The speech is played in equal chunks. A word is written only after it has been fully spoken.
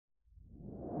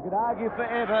Argue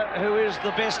forever who is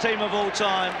the best team of all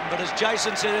time, but as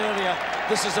Jason said earlier,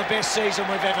 this is the best season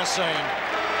we've ever seen.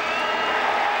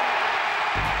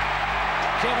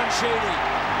 Kevin Sheedy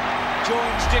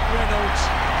joins Dick Reynolds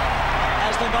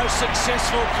as the most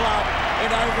successful club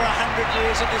in over 100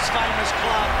 years at this famous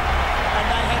club, and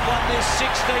they have won their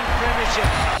 16th premiership.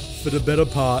 For the better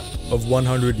part of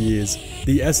 100 years,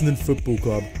 the Essendon Football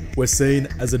Club were seen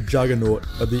as a juggernaut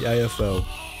of the AFL.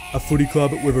 A footy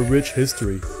club with a rich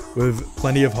history, with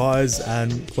plenty of highs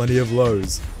and plenty of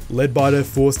lows, led by their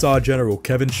 4-star general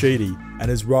Kevin Sheedy and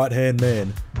his right-hand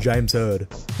man, James Hird.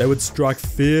 They would strike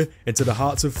fear into the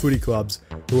hearts of footy clubs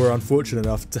who were unfortunate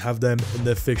enough to have them in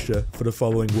their fixture for the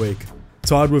following week.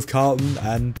 Tied with Carlton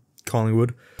and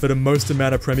Collingwood for the most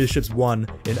amount of premierships won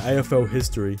in AFL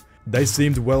history, they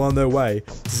seemed well on their way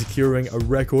to securing a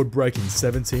record-breaking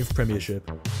 17th premiership.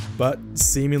 But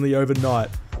seemingly overnight,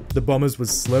 the Bombers would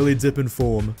slowly dip in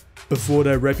form before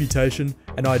their reputation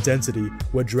and identity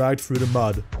were dragged through the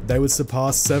mud. They would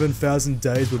surpass 7,000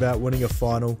 days without winning a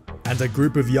final, and a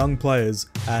group of young players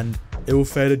and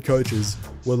ill-fated coaches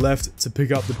were left to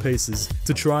pick up the pieces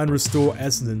to try and restore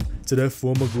Essendon to their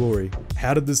former glory.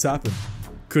 How did this happen?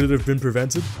 Could it have been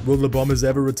prevented? Will the Bombers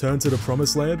ever return to the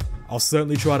promised land? I'll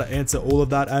certainly try to answer all of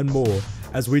that and more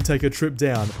as we take a trip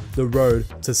down the road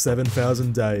to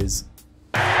 7,000 days.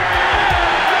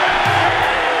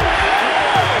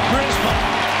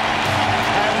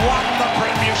 Won the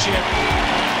Premiership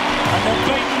and they've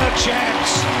beaten the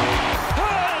champs.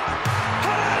 Hird!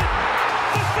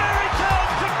 The fairy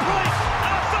tale's complete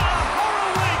after a horror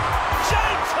week.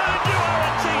 James Hird, you are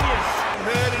a genius.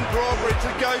 Hird and Broadbridge,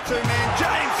 the go-to man.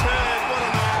 James Hird, what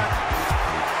an hour.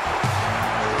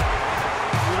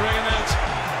 You reckon that's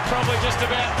probably just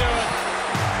about do it.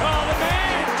 Oh, the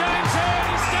man, James Hird,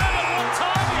 he's done it. What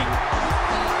timing?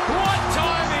 What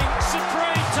timing?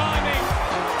 Supreme timing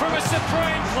from a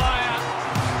supreme player.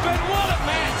 But what a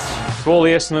match! To all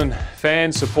the Essendon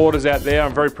fans, supporters out there,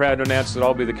 I'm very proud to announce that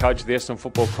I'll be the coach of the Essendon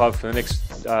Football Club for the next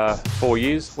 4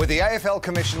 years. With the AFL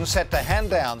Commission set to hand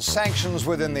down sanctions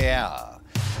within the hour,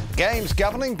 the game's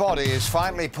governing body is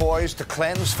finally poised to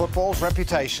cleanse football's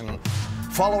reputation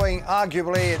following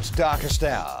arguably its darkest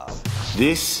hour.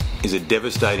 This is a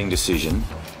devastating decision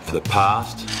for the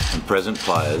past and present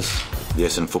players of the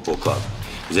Essendon Football Club.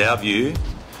 It's our view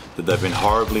that they've been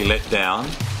horribly let down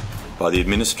by the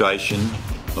administration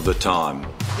of the time.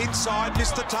 Inside,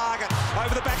 missed the target.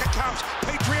 Over the back it comes.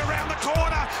 Petrie around the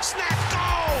corner. Snap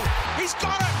goal! He's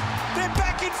got it! They're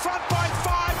back in front by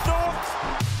 5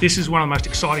 North. This is one of the most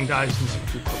exciting days in the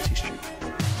football club's history.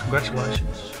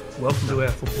 Congratulations. Welcome to our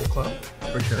football club.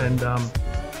 Appreciate it. And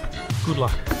good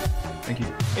luck. Thank you.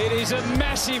 It is a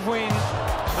massive win.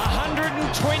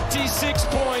 126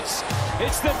 points.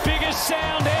 It's the biggest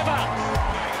sound ever.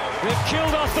 They've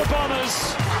killed off the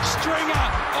Bombers. Stringer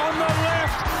on the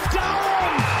left.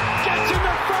 Durham gets in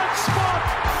the front spot.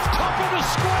 Top of the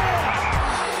square.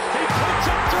 He puts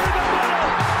it through the middle.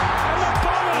 And the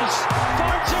Bombers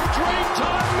find some dream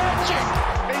time magic.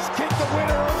 He's kicked the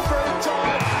winner on dream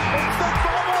time. It's the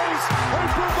Bombers who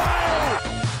prevail.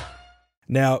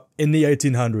 Now, in the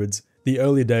 1800s, the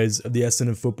early days of the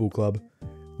Essendon Football Club,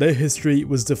 their history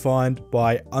was defined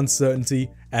by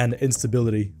uncertainty and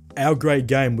instability. Our great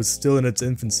game was still in its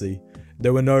infancy.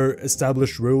 There were no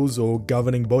established rules or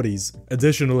governing bodies.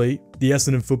 Additionally, the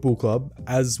Essendon Football Club,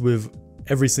 as with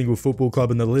every single football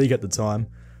club in the league at the time,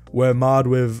 were marred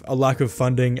with a lack of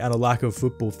funding and a lack of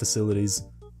football facilities.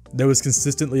 There was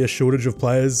consistently a shortage of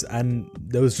players and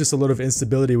there was just a lot of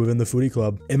instability within the footy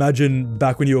club. Imagine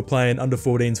back when you were playing under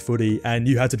 14s footy and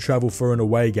you had to travel for an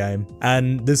away game,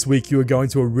 and this week you were going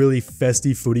to a really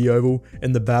festive footy oval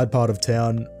in the bad part of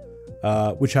town,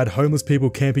 which had homeless people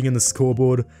camping in the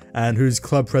scoreboard and whose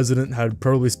club president had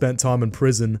probably spent time in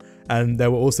prison, and they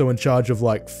were also in charge of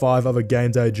like 5 other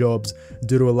game day jobs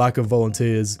due to a lack of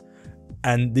volunteers.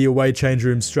 And the away change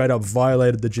room straight up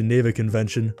violated the Geneva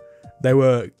Convention. They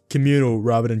were communal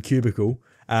rather than cubicle,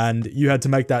 and you had to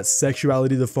make that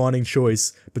sexuality defining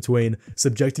choice between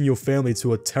subjecting your family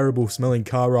to a terrible smelling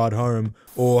car ride home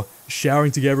or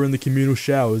showering together in the communal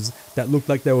showers that looked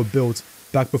like they were built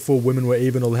back before women were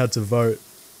even allowed to vote.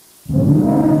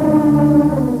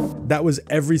 That was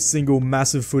every single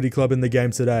massive footy club in the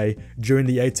game today during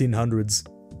the 1800s.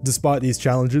 Despite these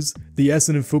challenges, the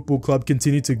Essendon Football Club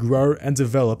continued to grow and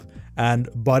develop, and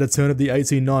by the turn of the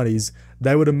 1890s,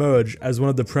 they would emerge as one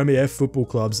of the premier football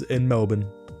clubs in Melbourne.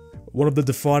 One of the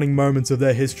defining moments of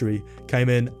their history came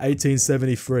in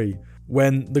 1873,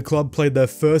 when the club played their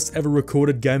first ever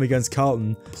recorded game against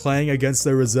Carlton, playing against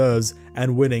their reserves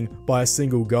and winning by a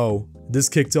single goal. This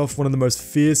kicked off one of the most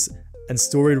fierce and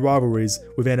storied rivalries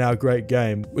within our great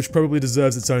game, which probably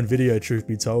deserves its own video, truth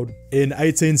be told. In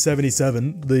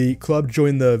 1877, the club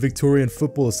joined the Victorian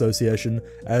Football Association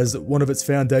as one of its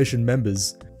foundation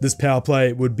members. This power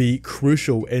play would be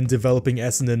crucial in developing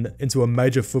Essendon into a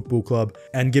major football club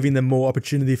and giving them more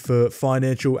opportunity for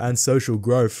financial and social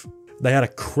growth. They had a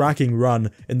cracking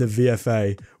run in the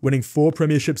VFA, winning 4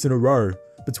 premierships in a row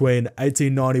between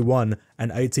 1891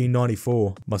 and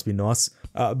 1894. Must be nice.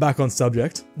 Back on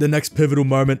subject, the next pivotal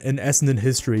moment in Essendon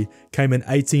history came in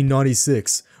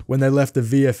 1896 when they left the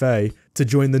VFA to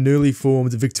join the newly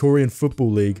formed Victorian Football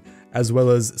League, as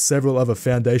well as several other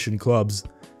foundation clubs.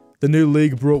 The new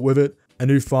league brought with it a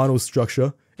new finals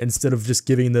structure instead of just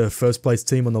giving the first place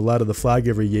team on the ladder the flag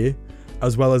every year,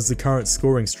 as well as the current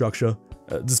scoring structure.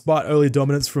 Despite early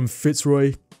dominance from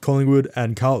Fitzroy, Collingwood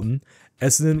and Carlton,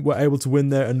 Essendon were able to win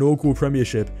their inaugural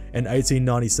premiership in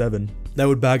 1897. They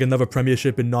would bag another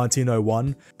premiership in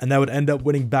 1901, and they would end up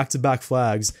winning back-to-back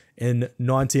flags in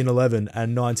 1911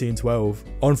 and 1912.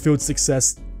 On-field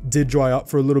success did dry up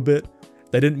for a little bit.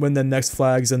 They didn't win their next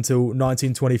flags until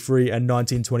 1923 and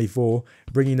 1924,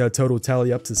 bringing their total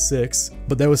tally up to 6,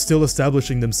 but they were still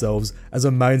establishing themselves as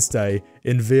a mainstay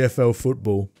in VFL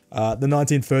football. The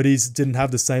 1930s didn't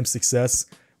have the same success.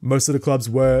 Most of the clubs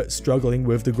were struggling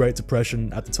with the Great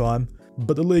Depression at the time,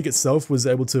 but the league itself was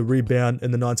able to rebound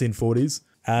in the 1940s,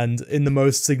 and in the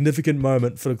most significant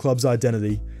moment for the club's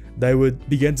identity, they would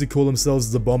begin to call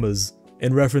themselves the Bombers,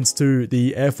 in reference to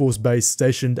the Air Force base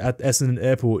stationed at Essendon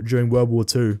Airport during World War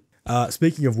II.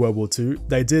 Speaking of World War II,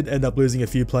 they did end up losing a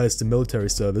few players to military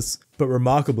service, but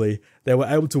remarkably, they were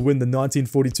able to win the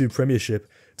 1942 Premiership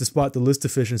despite the list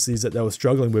deficiencies that they were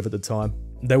struggling with at the time.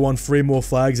 They won 3 more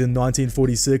flags in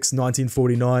 1946,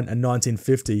 1949 and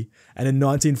 1950, and in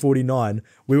 1949,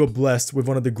 we were blessed with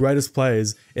one of the greatest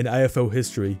players in AFL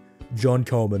history, John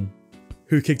Coleman,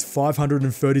 who kicked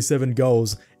 537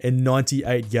 goals in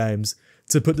 98 games.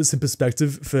 To put this in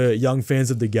perspective for young fans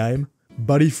of the game,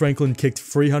 Buddy Franklin kicked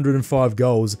 305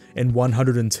 goals in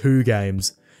 102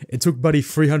 games. It took Buddy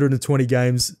 320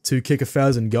 games to kick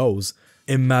 1,000 goals.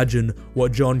 Imagine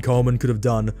what John Coleman could have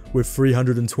done with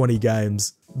 320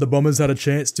 games. The Bombers had a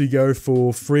chance to go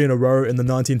for 3 in a row in the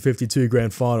 1952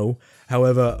 Grand Final.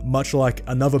 However, much like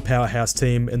another powerhouse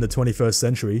team in the 21st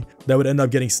century, they would end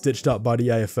up getting stitched up by the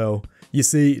AFL. You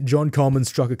see, John Coleman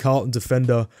struck a Carlton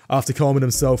defender after Coleman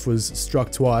himself was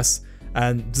struck twice,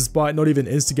 and despite not even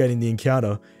instigating the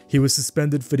encounter, he was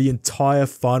suspended for the entire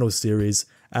final series,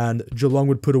 and Geelong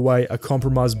would put away a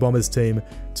compromised Bombers team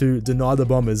to deny the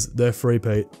Bombers their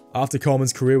three-peat. After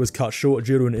Coleman's career was cut short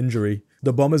due to an injury,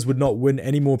 the Bombers would not win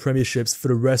any more premierships for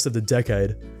the rest of the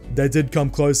decade. They did come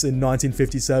close in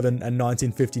 1957 and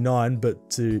 1959, but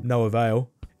to no avail.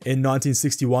 In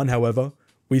 1961, however,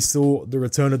 we saw the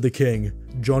return of the king.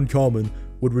 John Coleman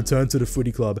would return to the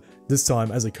footy club, this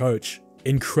time as a coach.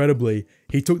 Incredibly,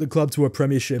 he took the club to a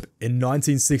premiership in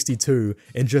 1962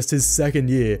 in just his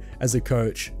second year as a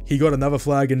coach. He got another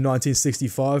flag in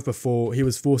 1965 before he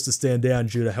was forced to stand down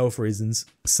due to health reasons.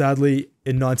 Sadly,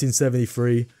 in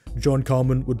 1973, John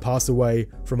Coleman would pass away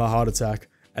from a heart attack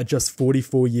at just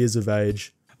 44 years of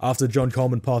age. After John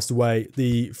Coleman passed away,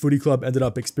 the footy club ended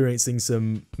up experiencing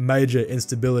some major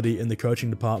instability in the coaching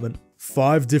department.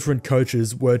 5 different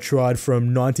coaches were tried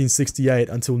from 1968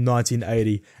 until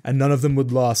 1980, and none of them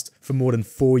would last for more than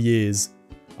 4 years.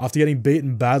 After getting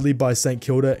beaten badly by St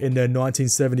Kilda in their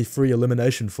 1973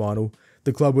 elimination final,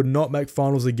 the club would not make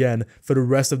finals again for the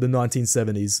rest of the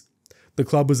 1970s. The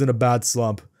club was in a bad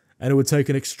slump, and it would take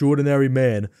an extraordinary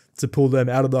man to pull them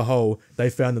out of the hole they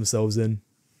found themselves in.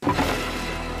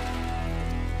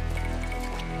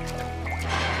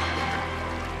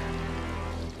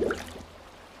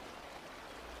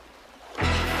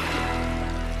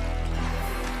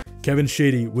 Kevin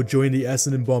Sheedy would join the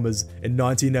Essendon Bombers in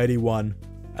 1981,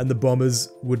 and the Bombers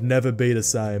would never be the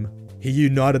same. He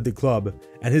united the club,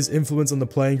 and his influence on the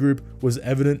playing group was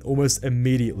evident almost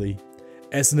immediately.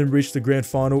 Essendon reached the grand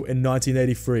final in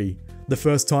 1983, the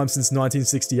first time since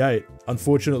 1968.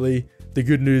 Unfortunately, the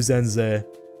good news ends there.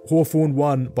 Hawthorn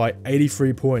won by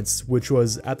 83 points, which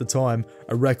was, at the time,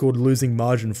 a record losing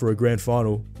margin for a grand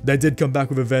final. They did come back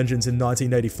with a vengeance in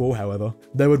 1984, however.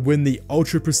 They would win the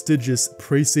ultra-prestigious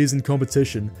pre-season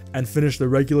competition and finish the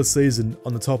regular season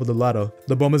on the top of the ladder.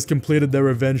 The Bombers completed their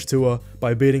revenge tour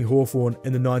by beating Hawthorn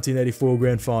in the 1984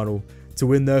 grand final to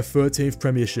win their 13th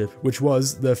premiership, which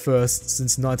was their first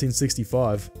since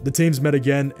 1965. The teams met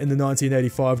again in the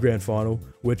 1985 grand final,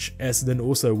 which Essendon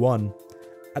also won.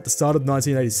 At the start of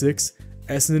 1986,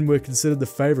 Essendon were considered the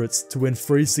favourites to win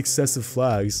 3 successive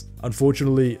flags.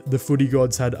 Unfortunately, the footy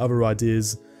gods had other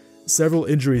ideas. Several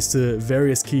injuries to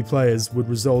various key players would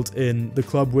result in the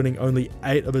club winning only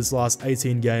 8 of its last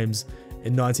 18 games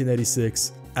in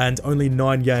 1986 and only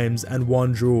 9 games and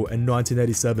 1 draw in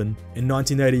 1987. In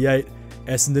 1988,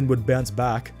 Essendon would bounce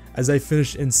back as they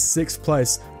finished in 6th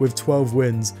place with 12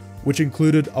 wins, which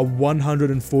included a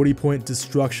 140-point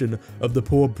destruction of the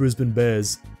poor Brisbane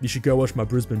Bears. You should go watch my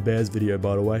Brisbane Bears video,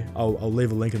 by the way. I'll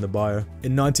leave a link in the bio.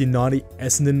 In 1990,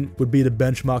 Essendon would be the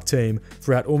benchmark team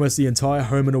throughout almost the entire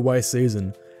home and away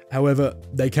season. However,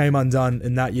 they came undone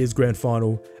in that year's grand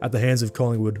final at the hands of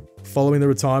Collingwood. Following the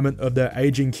retirement of their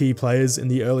aging key players in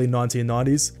the early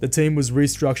 1990s, the team was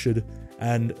restructured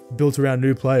and built around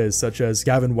new players such as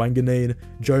Gavin Wanganeen,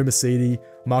 Joe Sheedy,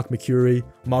 Mark McCurry,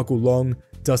 Michael Long,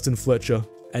 Dustin Fletcher,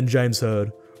 and James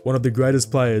Hird, one of the greatest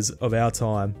players of our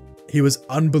time. He was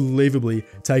unbelievably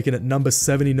taken at number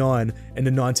 79 in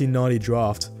the 1990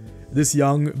 draft. This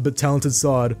young but talented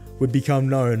side would become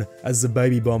known as the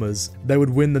Baby Bombers. They would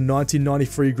win the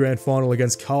 1993 grand final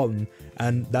against Carlton,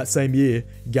 and that same year,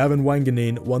 Gavin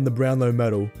Wanganeen won the Brownlow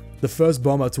medal, the first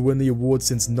Bomber to win the award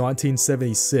since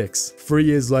 1976. 3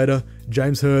 years later,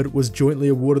 James Hird was jointly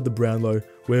awarded the Brownlow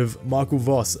with Michael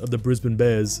Voss of the Brisbane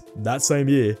Bears. That same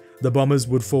year, the Bombers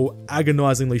would fall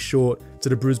agonisingly short to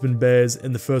the Brisbane Bears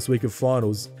in the first week of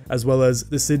finals, as well as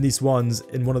the Sydney Swans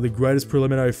in one of the greatest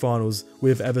preliminary finals we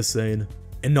have ever seen.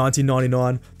 In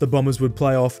 1999, the Bombers would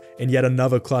play off in yet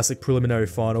another classic preliminary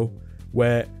final,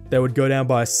 where they would go down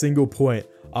by a single point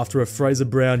after a Fraser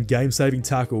Brown game-saving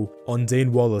tackle on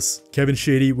Dean Wallace. Kevin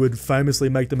Sheedy would famously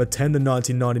make them attend the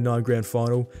 1999 grand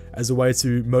final as a way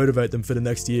to motivate them for the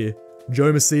next year.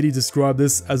 Joe Sheedy described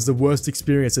this as the worst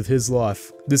experience of his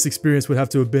life. This experience would have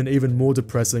to have been even more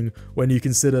depressing when you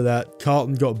consider that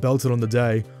Carlton got belted on the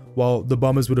day, while the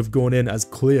Bombers would have gone in as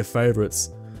clear favourites.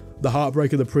 The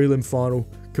heartbreak of the prelim final,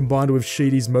 combined with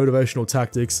Sheedy's motivational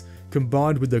tactics,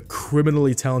 combined with the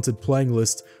criminally talented playing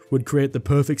list, would create the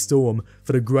perfect storm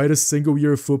for the greatest single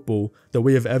year of football that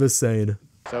we have ever seen.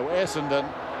 So Essendon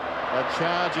are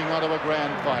charging onto a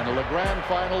grand final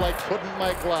they couldn't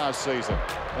make last season,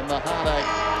 and the heartache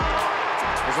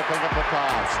is a thing of the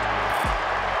past.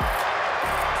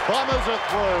 Bombers are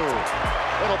through.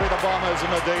 It'll be the Bombers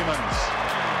and the Demons.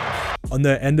 On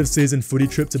their end-of-season footy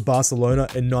trip to Barcelona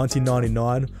in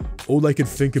 1999, all they could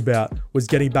think about was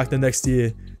getting back the next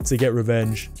year to get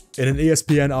revenge. In an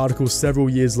ESPN article several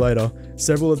years later,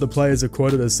 several of the players are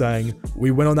quoted as saying,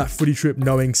 "We went on that footy trip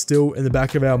knowing still in the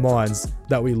back of our minds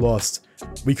that we lost.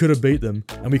 We could have beat them,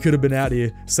 and we could have been out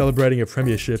here celebrating a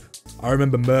premiership." I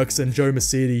remember Merckx and Joe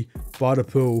Sheedy by the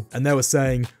pool, and they were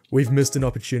saying, "We've missed an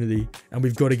opportunity, and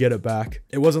we've got to get it back."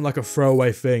 It wasn't like a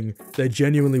throwaway thing. They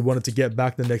genuinely wanted to get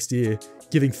back the next year,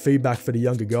 giving feedback for the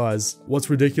younger guys. What's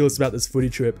ridiculous about this footy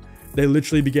trip, they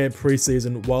literally began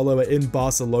pre-season while they were in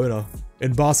Barcelona.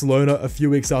 In Barcelona, a few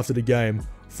weeks after the game,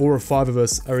 4 or 5 of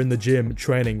us are in the gym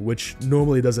training, which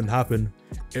normally doesn't happen.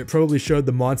 It probably showed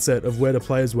the mindset of where the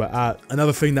players were at.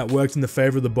 Another thing that worked in the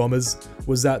favour of the Bombers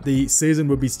was that the season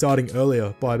would be starting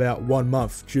earlier by about 1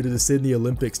 month due to the Sydney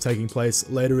Olympics taking place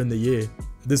later in the year.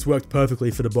 This worked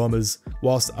perfectly for the Bombers.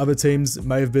 Whilst other teams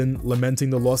may have been lamenting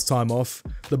the lost time off,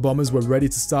 the Bombers were ready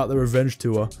to start their revenge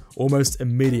tour almost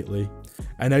immediately,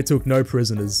 and they took no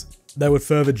prisoners. They would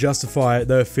further justify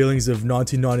their feelings of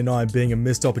 1999 being a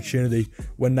missed opportunity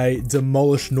when they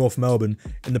demolished North Melbourne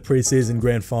in the pre-season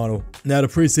grand final. Now, the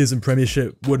pre-season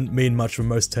premiership wouldn't mean much for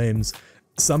most teams.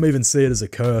 Some even see it as a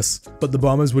curse, but the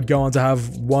Bombers would go on to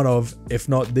have one of, if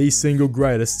not the single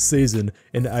greatest season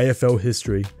in AFL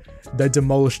history. They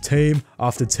demolished team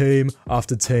after team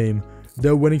after team.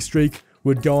 Their winning streak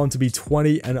would go on to be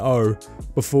 20-0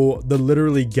 before the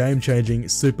literally game-changing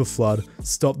super flood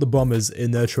stopped the Bombers in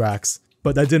their tracks.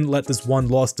 But they didn't let this one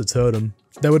loss deter them.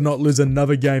 They would not lose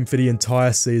another game for the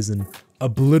entire season,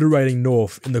 obliterating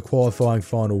North in the qualifying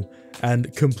final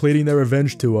and completing their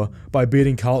revenge tour by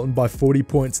beating Carlton by 40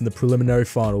 points in the preliminary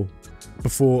final,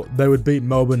 before they would beat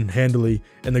Melbourne handily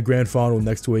in the grand final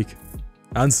next week.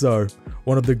 And so,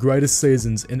 one of the greatest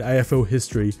seasons in AFL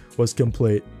history was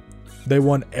complete. They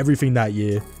won everything that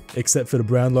year, except for the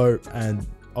Brownlow and,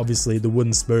 obviously, the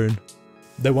wooden spoon.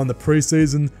 They won the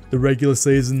pre-season, the regular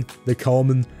season, the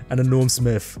Coleman, and the Norm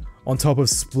Smith. On top of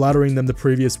splattering them the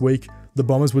previous week, the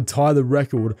Bombers would tie the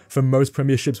record for most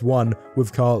premierships won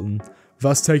with Carlton,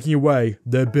 thus taking away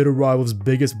their bitter rival's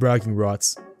biggest bragging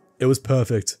rights. It was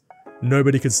perfect.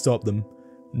 Nobody could stop them.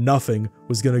 Nothing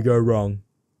was going to go wrong.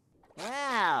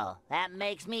 Well, that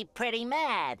makes me pretty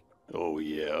mad. Oh,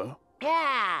 yeah?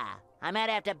 Yeah, I might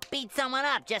have to beat someone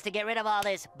up just to get rid of all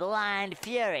this blind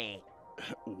fury.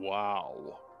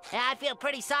 Wow. Yeah, I feel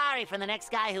pretty sorry for the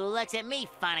next guy who looks at me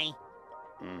funny.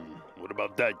 What What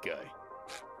about that guy?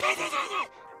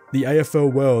 The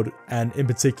AFL world, and in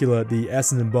particular the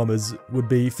Essendon Bombers, would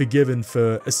be forgiven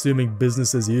for assuming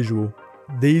business as usual.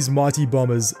 These mighty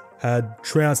Bombers had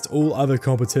trounced all other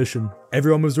competition.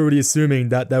 Everyone was already assuming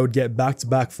that they would get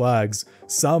back-to-back flags.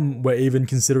 Some were even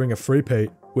considering a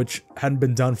three-peat, which hadn't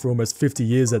been done for almost 50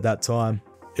 years at that time.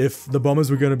 If the Bombers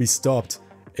were going to be stopped,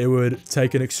 it would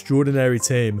take an extraordinary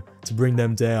team to bring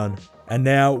them down. And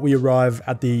now we arrive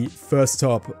at the first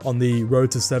stop on the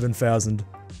road to 7,000.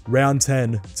 Round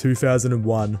 10,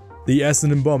 2001. The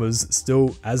Essendon Bombers,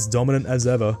 still as dominant as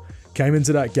ever, came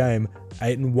into that game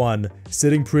 8-1,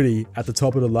 sitting pretty at the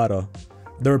top of the ladder.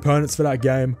 Their opponents for that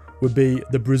game would be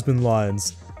the Brisbane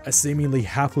Lions, a seemingly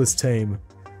hapless team.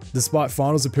 Despite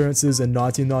finals appearances in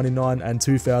 1999 and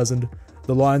 2000,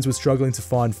 the Lions were struggling to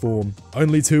find form.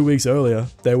 Only 2 weeks earlier,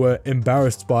 they were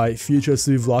embarrassed by future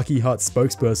Souvlaki Hut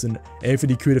spokesperson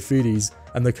Anthony Koutafidis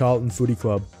and the Carlton Footy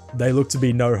Club. They looked to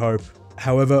be no hope.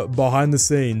 However, behind the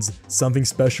scenes, something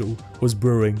special was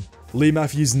brewing. Lee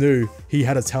Matthews knew he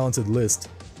had a talented list.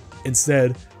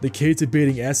 Instead, the key to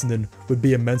beating Essendon would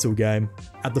be a mental game.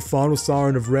 At the final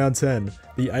siren of round 10,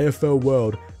 the AFL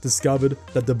world discovered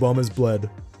that the Bombers bled,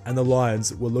 and the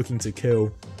Lions were looking to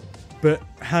kill. But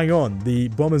hang on, the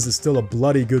Bombers are still a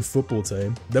bloody good football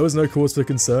team. There was no cause for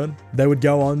concern. They would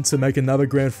go on to make another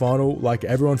grand final like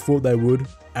everyone thought they would,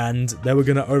 and they were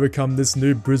going to overcome this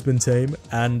new Brisbane team,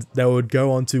 and they would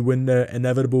go on to win their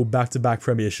inevitable back-to-back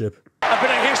premiership. A bit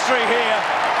of history here.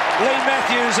 Lee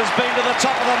Matthews has been to the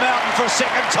top of the mountain for a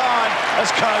second time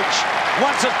as coach,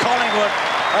 once at Collingwood,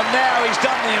 and now he's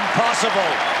done the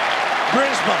impossible.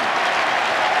 Brisbane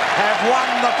have won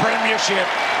the premiership.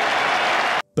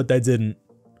 But they didn't.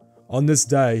 On this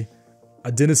day,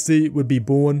 a dynasty would be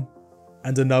born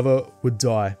and another would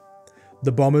die.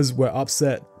 The Bombers were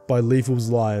upset by Lethal's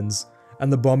Lions,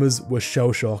 and the Bombers were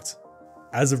shell-shocked.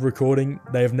 As of recording,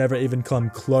 they have never even come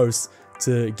close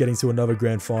to getting to another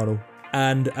grand final.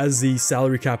 And as the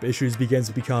salary cap issues began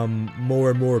to become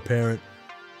more and more apparent,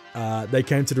 they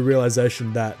came to the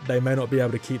realization that they may not be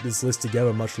able to keep this list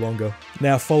together much longer.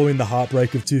 Now, following the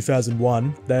heartbreak of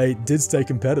 2001, they did stay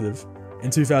competitive. In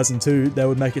 2002, they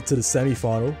would make it to the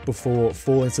semi-final before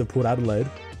falling to Port Adelaide,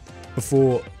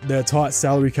 before their tight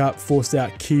salary cap forced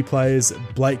out key players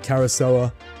Blake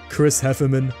Carousella, Chris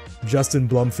Hefferman, Justin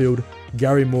Blumfield,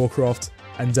 Gary Moorcroft,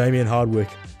 and Damien Hardwick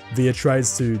via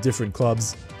trades to different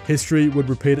clubs. History would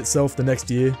repeat itself the next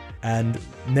year, and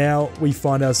now we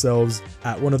find ourselves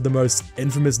at one of the most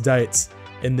infamous dates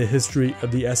in the history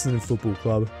of the Essendon Football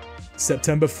Club.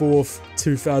 September 4th,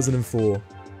 2004.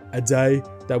 A day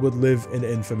that would live in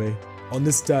infamy. On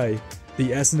this day, the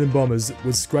Essendon Bombers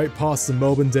would scrape past the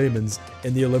Melbourne Demons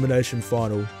in the elimination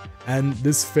final, and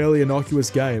this fairly innocuous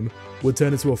game would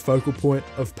turn into a focal point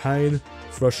of pain,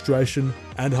 frustration,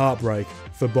 and heartbreak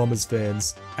for Bombers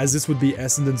fans, as this would be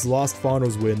Essendon's last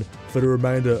finals win for the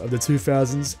remainder of the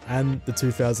 2000s and the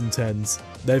 2010s.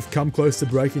 They've come close to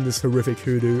breaking this horrific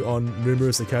hoodoo on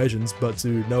numerous occasions, but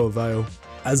to no avail.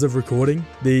 As of recording,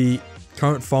 the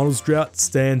current finals drought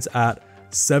stands at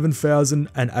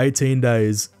 7,018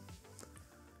 days.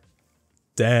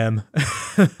 Damn.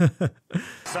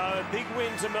 So a big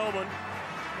win to Melbourne.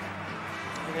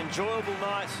 An enjoyable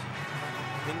night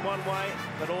in one way,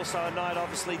 but also a night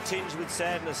obviously tinged with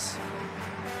sadness,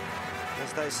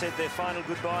 as they said their final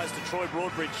goodbyes to Troy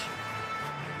Broadbridge.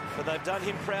 But they've done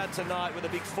him proud tonight with a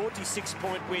big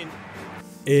 46-point win.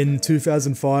 In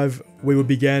 2005, we would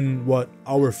begin what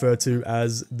I'll refer to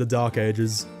as the Dark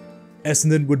Ages.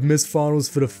 Essendon would miss finals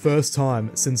for the first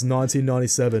time since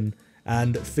 1997,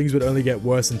 and things would only get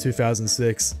worse in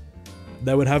 2006.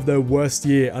 They would have their worst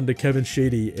year under Kevin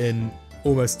Sheedy in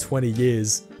almost 20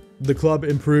 years. The club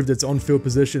improved its on-field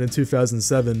position in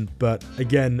 2007, but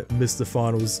again missed the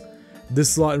finals. This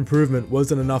slight improvement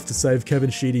wasn't enough to save Kevin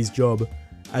Sheedy's job,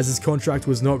 as his contract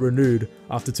was not renewed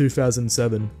after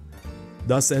 2007.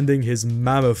 Thus ending his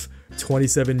mammoth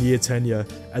 27-year tenure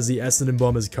as the Essendon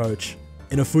Bombers coach.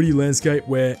 In a footy landscape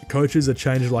where coaches are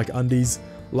changed like undies,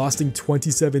 lasting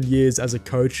 27 years as a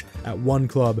coach at one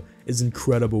club is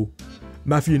incredible.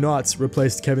 Matthew Knights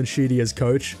replaced Kevin Sheedy as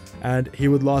coach, and he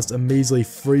would last a measly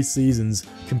 3 seasons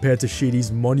compared to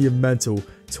Sheedy's monumental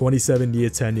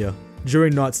 27-year tenure.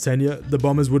 During Knights' tenure, the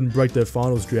Bombers wouldn't break their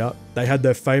finals drought. They had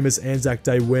their famous Anzac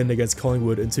Day win against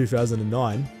Collingwood in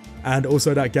 2009, and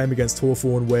also that game against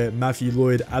Hawthorn where Matthew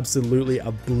Lloyd absolutely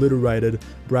obliterated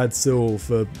Brad Sewell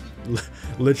for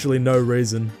literally no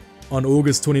reason. On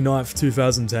August 29th,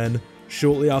 2010,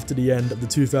 shortly after the end of the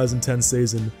 2010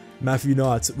 season, Matthew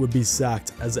Knights would be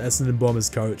sacked as Essendon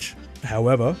Bombers coach.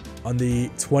 However, on the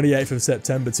 28th of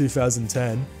September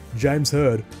 2010, James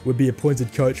Hird would be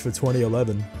appointed coach for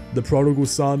 2011. The prodigal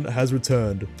son has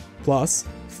returned. Plus,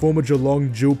 former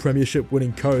Geelong dual premiership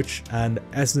winning coach and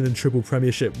Essendon triple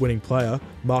premiership winning player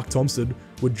Mark Thompson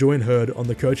would join Hird on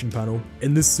the coaching panel.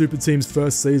 In this super team's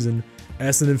first season,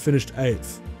 Essendon finished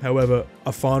 8th. However,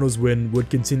 a finals win would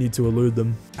continue to elude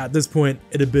them. At this point,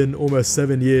 it had been almost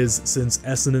 7 years since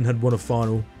Essendon had won a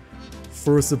final.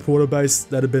 For a supporter base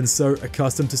that had been so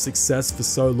accustomed to success for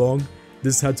so long,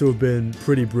 this had to have been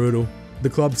pretty brutal. The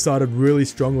club started really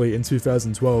strongly in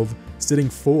 2012, sitting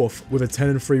 4th with a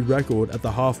 10-3 record at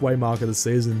the halfway mark of the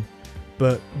season.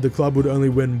 But the club would only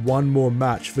win one more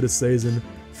match for the season,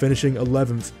 finishing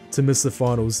 11th to miss the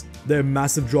finals. Their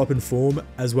massive drop in form,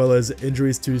 as well as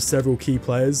injuries to several key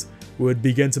players, would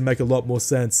begin to make a lot more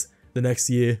sense the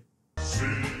next year.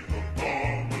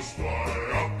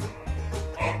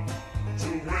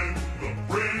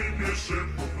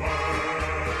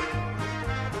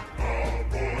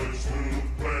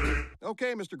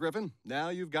 Okay, Mr. Griffin, now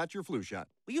you've got your flu shot.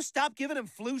 Will you stop giving him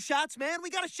flu shots, man? We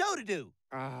got a show to do.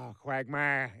 Oh,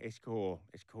 Quagmire, it's cool.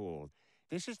 It's cool.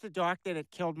 This is the doctor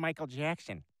that killed Michael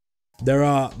Jackson. There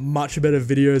are much better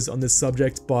videos on this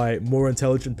subject by more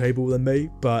intelligent people than me,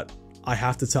 but I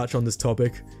have to touch on this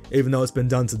topic, even though it's been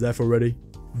done to death already.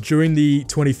 During the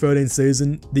 2013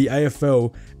 season, the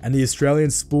AFL and the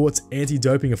Australian Sports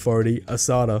Anti-Doping Authority,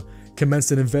 ASADA,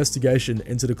 commenced an investigation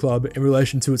into the club in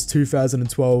relation to its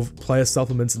 2012 Player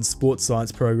Supplements and Sports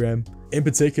Science program. In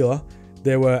particular,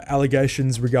 there were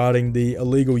allegations regarding the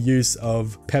illegal use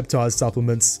of peptide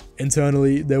supplements.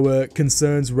 Internally, there were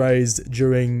concerns raised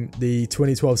during the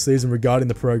 2012 season regarding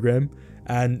the program,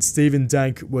 and Stephen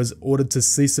Dank was ordered to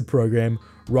cease the program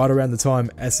right around the time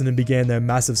Essendon began their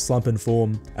massive slump in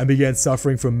form and began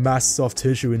suffering from mass soft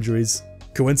tissue injuries.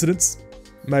 Coincidence?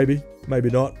 Maybe,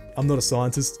 maybe not. I'm not a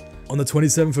scientist. On the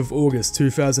 27th of August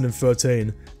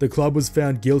 2013, the club was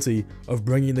found guilty of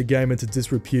bringing the game into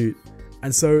disrepute,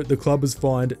 and so the club was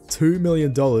fined $2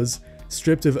 million,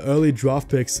 stripped of early draft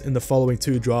picks in the following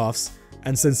 2 drafts,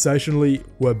 and sensationally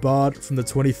were barred from the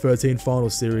 2013 final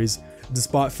series,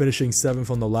 despite finishing 7th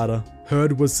on the ladder.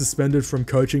 Hird was suspended from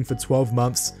coaching for 12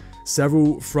 months.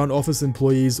 Several front office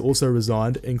employees also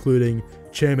resigned, including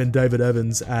Chairman David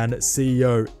Evans and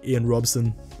CEO Ian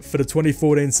Robson. For the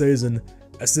 2014 season,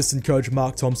 assistant coach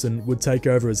Mark Thompson would take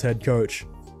over as head coach.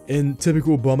 In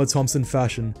typical Bomber Thompson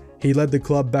fashion, he led the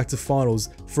club back to finals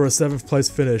for a 7th place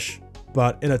finish,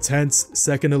 but in a tense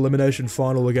second elimination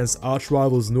final against arch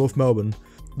rivals North Melbourne,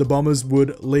 the Bombers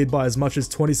would lead by as much as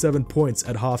 27 points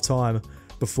at half-time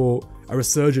before a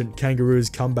resurgent Kangaroos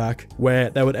comeback where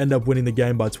they would end up winning the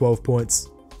game by 12 points.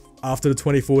 After the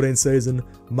 2014 season,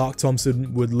 Mark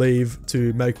Thompson would leave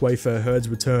to make way for Hird's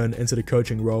return into the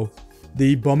coaching role.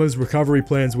 The Bombers' recovery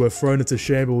plans were thrown into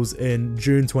shambles in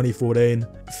June 2014.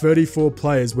 34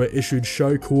 players were issued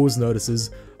show cause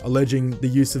notices alleging the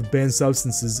use of banned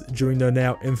substances during their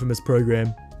now infamous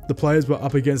program. The players were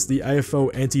up against the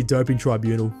AFL Anti-Doping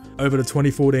Tribunal over the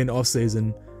 2014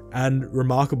 off-season, and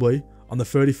remarkably, on the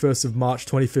 31st of March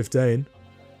 2015,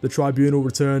 the tribunal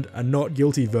returned a not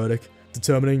guilty verdict,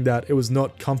 determining that it was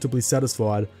not comfortably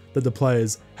satisfied that the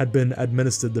players had been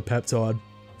administered the peptide.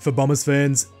 For Bombers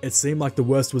fans, it seemed like the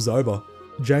worst was over.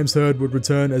 James Hird would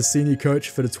return as senior coach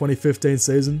for the 2015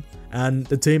 season, and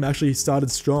the team actually started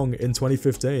strong in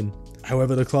 2015.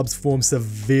 However, the club's form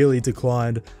severely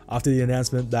declined after the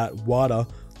announcement that WADA,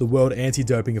 the World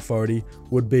Anti-Doping Authority,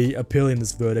 would be appealing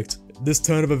this verdict. This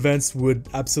turn of events would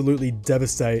absolutely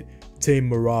devastate team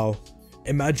morale.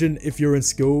 Imagine if you're in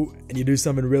school and you do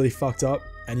something really fucked up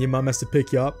and your mum has to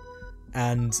pick you up,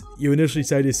 and you initially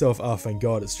say to yourself, oh thank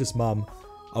God, it's just mum,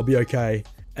 I'll be okay.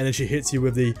 And then she hits you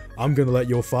with the, I'm gonna let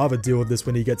your father deal with this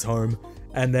when he gets home.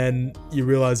 And then you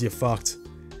realize you're fucked.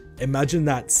 Imagine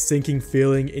that sinking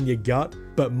feeling in your gut,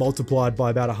 but multiplied by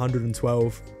about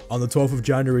 112. On the 12th of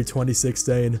January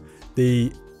 2016,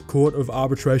 the Court of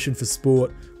Arbitration for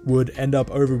Sport would end up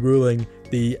overruling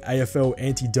the AFL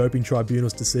Anti-Doping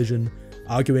Tribunal's decision,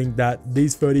 arguing that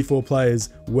these 34 players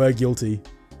were guilty.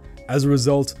 As a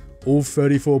result, all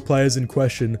 34 players in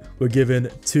question were given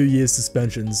 2 years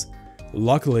suspensions.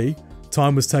 Luckily,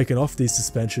 time was taken off these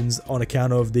suspensions on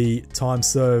account of the time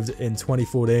served in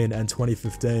 2014 and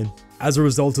 2015. As a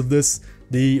result of this,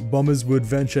 the Bombers would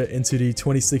venture into the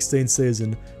 2016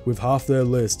 season with half their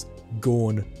list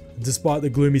gone. Despite the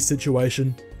gloomy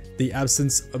situation, the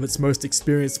absence of its most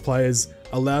experienced players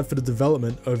allowed for the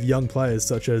development of young players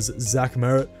such as Zach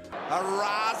Merritt,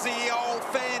 Razzie old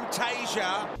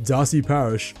Fantasia, Darcy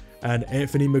Parish, and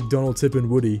Anthony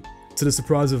McDonald-Tipton-Woody. To the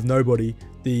surprise of nobody,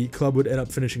 the club would end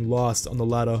up finishing last on the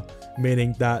ladder,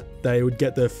 meaning that they would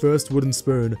get their first wooden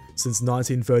spoon since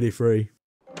 1933.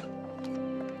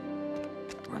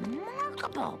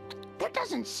 Remarkable. There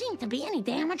doesn't seem to be any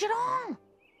damage at all.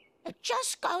 It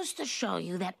just goes to show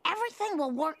you that everything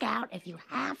will work out if you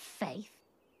have faith.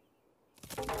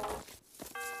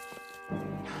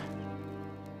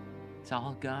 It's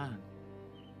all gone.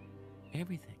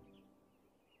 Everything.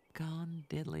 Gone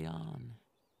deadly on.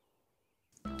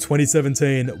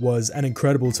 2017 was an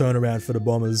incredible turnaround for the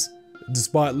Bombers.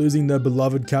 Despite losing their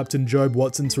beloved captain Jobe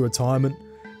Watson to retirement,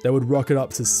 they would rocket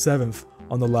up to 7th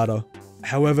on the ladder.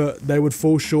 However, they would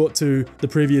fall short to the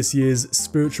previous year's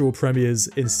spiritual premiers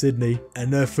in Sydney,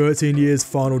 and their 13 years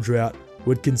final drought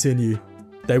would continue.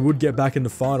 They would get back in the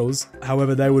finals,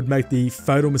 however they would make the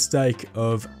fatal mistake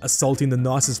of assaulting the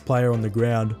nicest player on the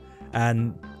ground,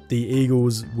 and the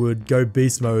Eagles would go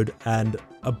beast mode and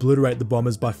obliterate the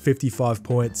Bombers by 55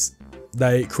 points.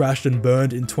 They crashed and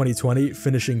burned in 2020,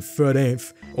 finishing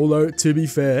 13th, although to be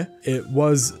fair, it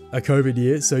was a COVID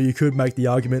year, so you could make the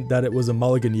argument that it was a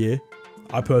mulligan year.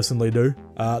 I personally do.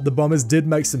 The Bombers did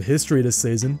make some history this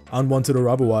season, unwanted or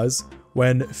otherwise,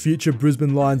 when future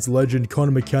Brisbane Lions legend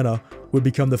Connor McKenna would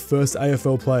become the first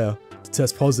AFL player to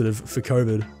test positive for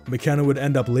COVID. McKenna would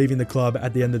end up leaving the club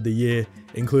at the end of the year,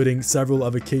 including several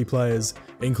other key players,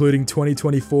 including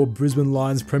 2024 Brisbane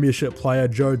Lions Premiership player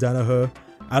Joe Danaher,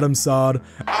 Adam Sard.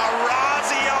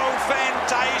 Orazio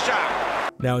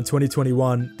Fantasia! Now in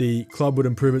 2021, the club would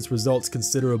improve its results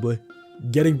considerably,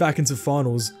 getting back into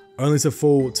finals only to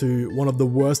fall to one of the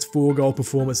worst 4-goal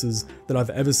performances that I've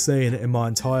ever seen in my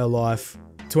entire life.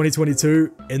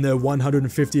 2022, in their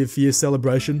 150th year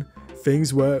celebration,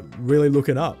 things were really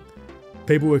looking up.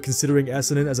 People were considering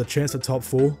Essendon as a chance for top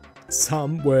 4.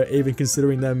 Some were even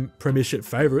considering them premiership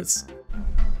favourites.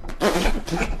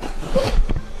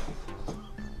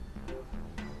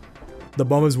 The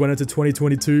Bombers went into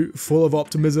 2022 full of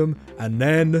optimism, and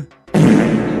then... Through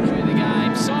the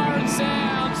game, siren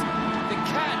sounds. The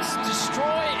Cats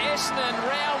destroy Essendon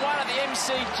round 1 of the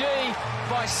MCG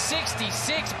by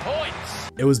 66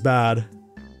 points. It was bad.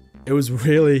 It was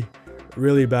really,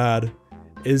 really bad.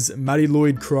 Is Matty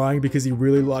Lloyd crying because he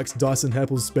really likes Dyson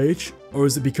Heppel's speech? Or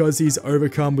is it because he's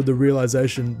overcome with the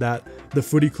realization that the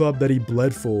footy club that he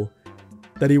bled for,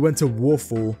 that he went to war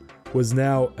for, was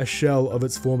now a shell of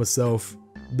its former self?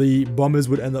 The Bombers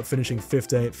would end up finishing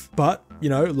 15th. But, you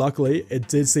know, luckily, it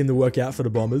did seem to work out for the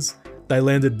Bombers. They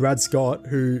landed Brad Scott,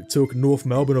 who took North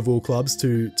Melbourne of all clubs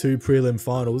to 2 prelim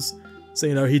finals. So,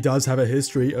 you know, he does have a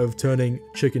history of turning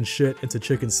chicken shit into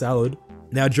chicken salad.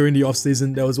 Now, during the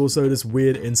offseason, there was also this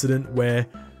weird incident where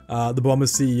the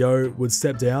Bombers CEO would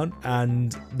step down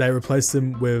and they replaced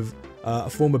him with a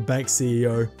former bank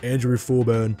CEO, Andrew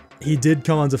Thorburn. He did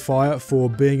come under fire for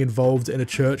being involved in a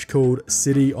church called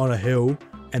City on a Hill,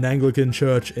 an Anglican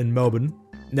church in Melbourne.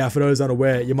 Now, for those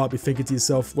unaware, you might be thinking to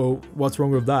yourself, well, what's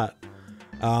wrong with that?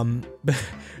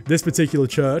 This particular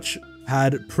church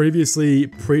had previously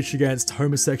preached against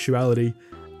homosexuality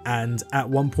and at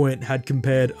one point had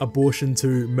compared abortion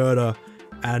to murder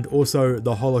and also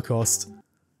the Holocaust.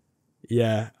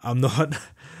 Yeah, I'm not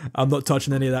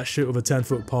touching any of that shit with a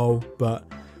 10-foot pole, but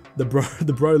the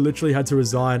bro literally had to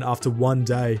resign after 1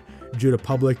 day due to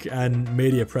public and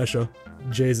media pressure.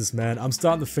 Jesus, man, I'm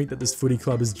starting to think that this footy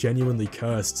club is genuinely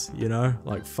cursed, you know?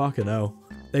 Like, fucking hell.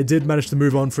 They did manage to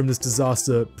move on from this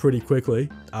disaster pretty quickly.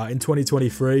 In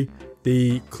 2023,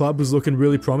 the club was looking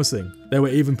really promising. They were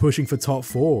even pushing for top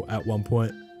 4 at one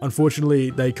point. Unfortunately,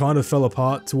 they kind of fell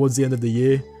apart towards the end of the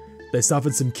year. They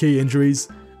suffered some key injuries,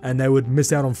 and they would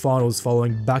miss out on finals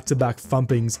following back-to-back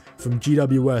thumpings from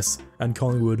GWS and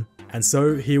Collingwood. And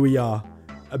so here we are,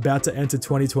 about to enter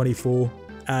 2024,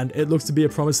 and it looks to be a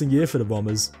promising year for the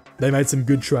Bombers. They made some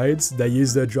good trades, they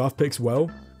used their draft picks well.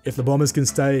 If the Bombers can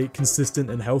stay consistent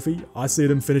and healthy, I see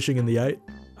them finishing in the 8.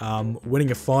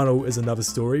 Winning a final is another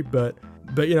story, but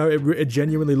you know, it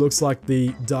genuinely looks like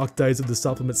the dark days of the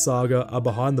supplement saga are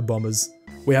behind the Bombers.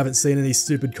 We haven't seen any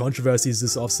stupid controversies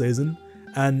this offseason,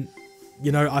 and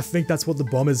you know, I think that's what the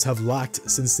Bombers have lacked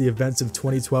since the events of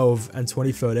 2012 and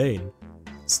 2013.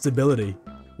 Stability.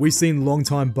 We've seen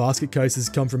long-time basket cases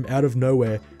come from out of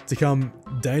nowhere to come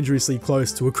dangerously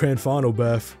close to a grand final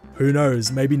berth. Who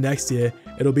knows, maybe next year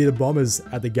it'll be the Bombers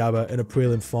at the Gabba in a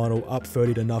prelim final up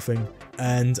 30-0,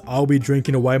 and I'll be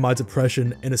drinking away my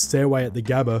depression in a stairway at the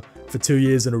Gabba for 2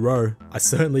 years in a row. I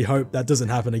certainly hope that doesn't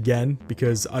happen again,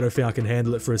 because I don't think I can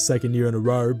handle it for a second year in a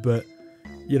row, but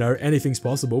you know, anything's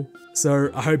possible. So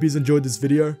I hope you've enjoyed this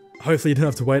video. hopefully you don't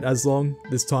have to wait as long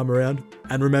this time around.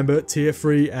 And remember, tier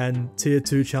 3 and tier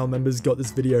 2 channel members got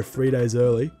this video 3 days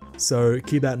early, so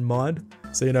keep that in mind.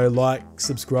 So, you know, like,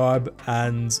 subscribe,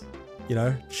 and, you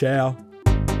know, ciao.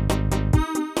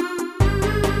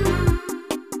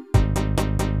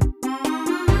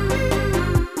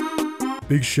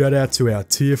 Big shout out to our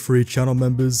tier 3 channel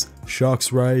members,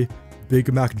 Sharks Ray,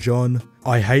 Big Mac John,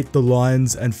 I Hate the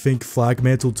Lions and think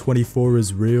Flagmantle 24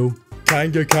 is real.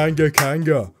 Kanga, Kanga,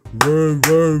 Kanga, row,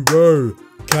 row, row,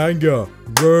 Kanga,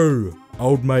 row,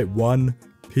 Old Mate 1,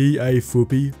 PA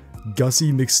Fooppy,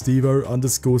 Gussie McStevo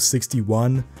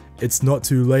 _61, It's Not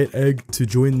Too Late Egg to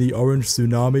join the Orange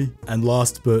Tsunami, and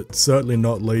last but certainly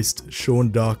not least, Sean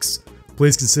Ducks.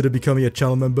 Please consider becoming a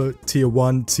channel member, tier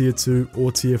 1, tier 2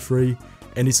 or tier 3.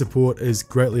 Any support is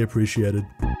greatly appreciated.